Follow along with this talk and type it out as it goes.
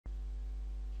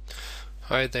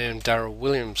Hi there, I'm Darryl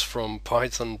Williams from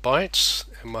Python Bytes,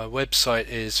 and my website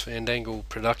is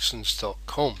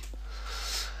fandangleproductions.com.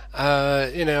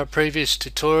 In our previous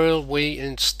tutorial we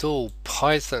installed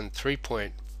Python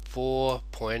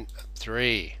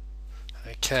 3.4.3.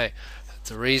 Okay,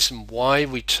 the reason why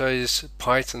we chose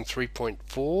Python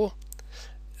 3.4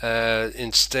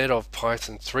 instead of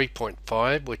Python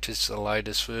 3.5, which is the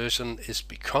latest version, is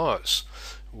because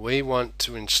we want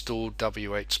to install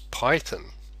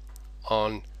wxPython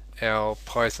on our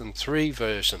Python 3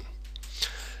 version.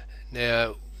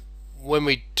 Now when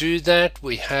we do that,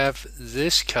 we have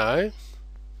this code.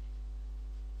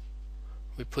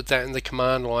 We put that in the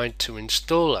command line to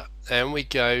install it, and we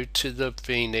go to the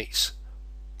Phoenix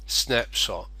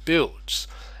snapshot builds,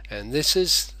 and this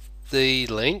is the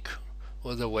link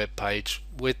or the web page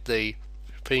with the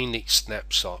Phoenix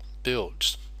snapshot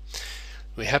builds.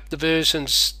 We have the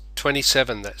versions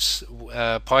 27, that's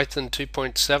Python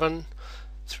 2.7,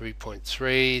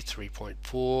 3.3,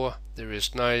 3.4. There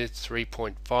is no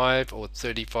 3.5 or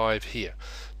 35 here.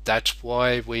 That's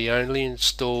why we only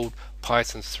installed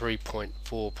Python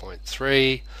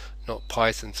 3.4.3, not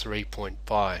Python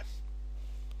 3.5.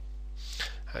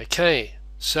 Okay,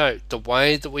 so the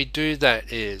way that we do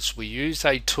that is we use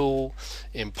a tool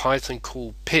in Python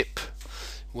called Pip.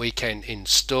 We can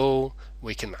install,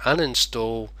 we can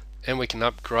uninstall, and we can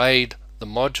upgrade the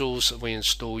modules that we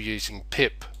install using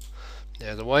Pip.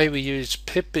 Now the way we use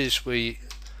Pip is we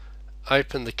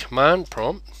open the command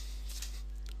prompt,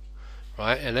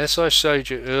 right, and as I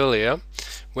showed you earlier,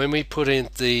 when we put in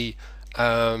the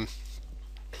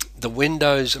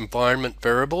Windows environment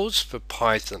variables for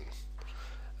Python,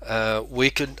 we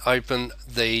could open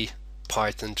the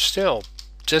Python shell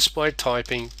just by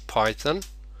typing Python,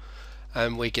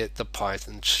 and we get the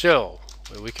Python shell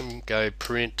where we can go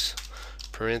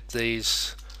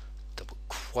parentheses, double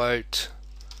quote,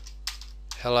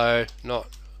 hello, not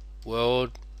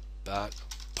world, but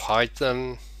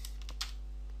Python,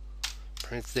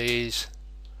 parentheses.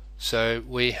 So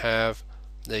we have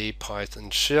the Python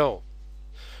shell.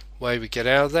 Way we get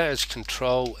out of that is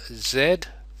Control Z,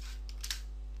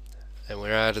 and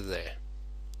we're out of there.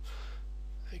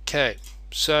 Okay,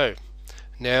 so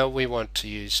now we want to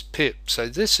use pip. So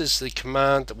this is the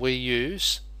command that we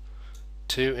use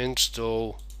to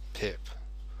install pip,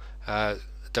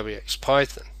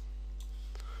 wxPython.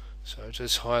 So I'll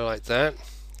just highlight that,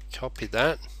 copy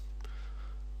that.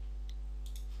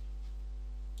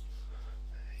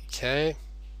 Okay,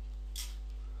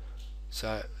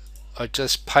 so I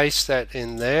just paste that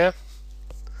in there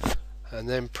and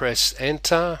then press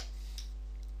enter.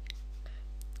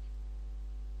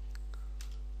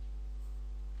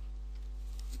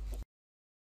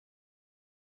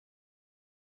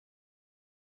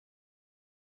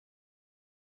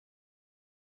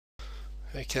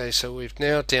 Okay, so we've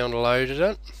now downloaded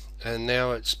it, and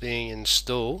now it's being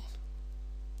installed.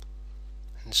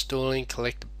 Installing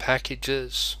collected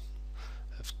packages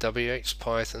of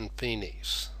wxPython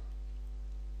Phoenix.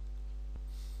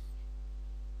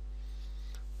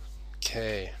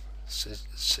 Okay,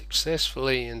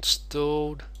 successfully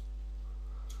installed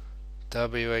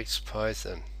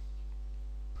wxPython.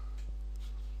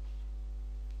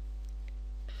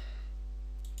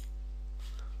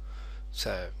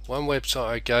 So one website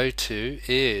I go to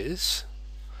is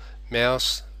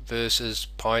Mouse versus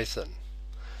Python,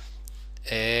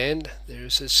 and there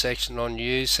is a section on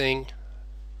using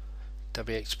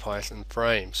wxPython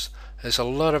frames. There's a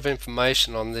lot of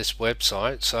information on this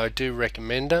website, so I do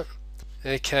recommend it.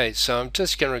 Okay, so I'm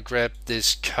just going to grab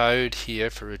this code here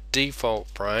for a default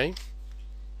frame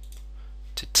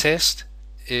to test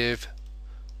if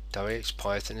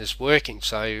wxPython is working.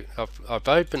 So I've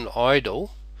opened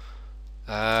idle.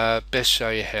 Best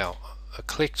show you how. I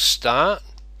click start.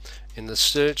 In the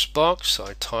search box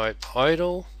I type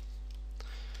idle,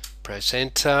 press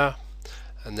enter,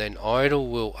 and then idle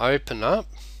will open up.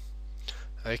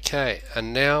 Okay,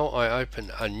 and now I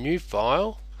open a new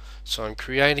file, so I'm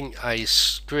creating a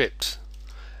script,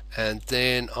 and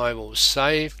then I will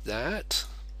save that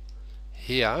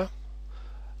here.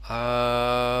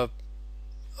 I'll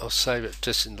save it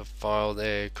just in the file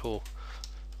there. Cool.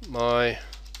 My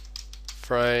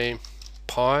frame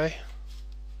py,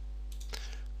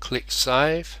 click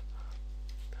save.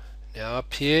 Now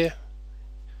up here,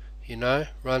 you know,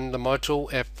 run the module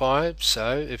F5.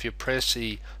 So if you press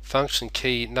the function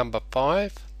key number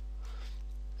 5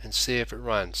 and see if it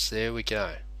runs, there we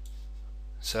go.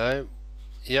 So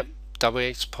yep,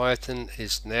 wxPython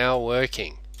is now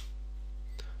working.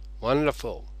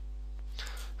 Wonderful.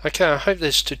 Okay, I hope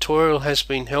this tutorial has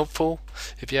been helpful.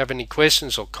 If you have any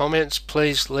questions or comments,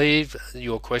 please leave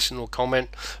your question or comment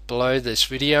below this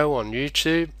video on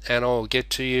YouTube, and I'll get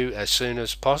to you as soon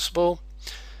as possible.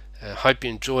 I hope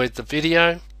you enjoyed the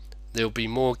video. There'll be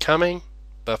more coming,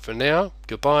 but for now,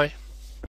 goodbye.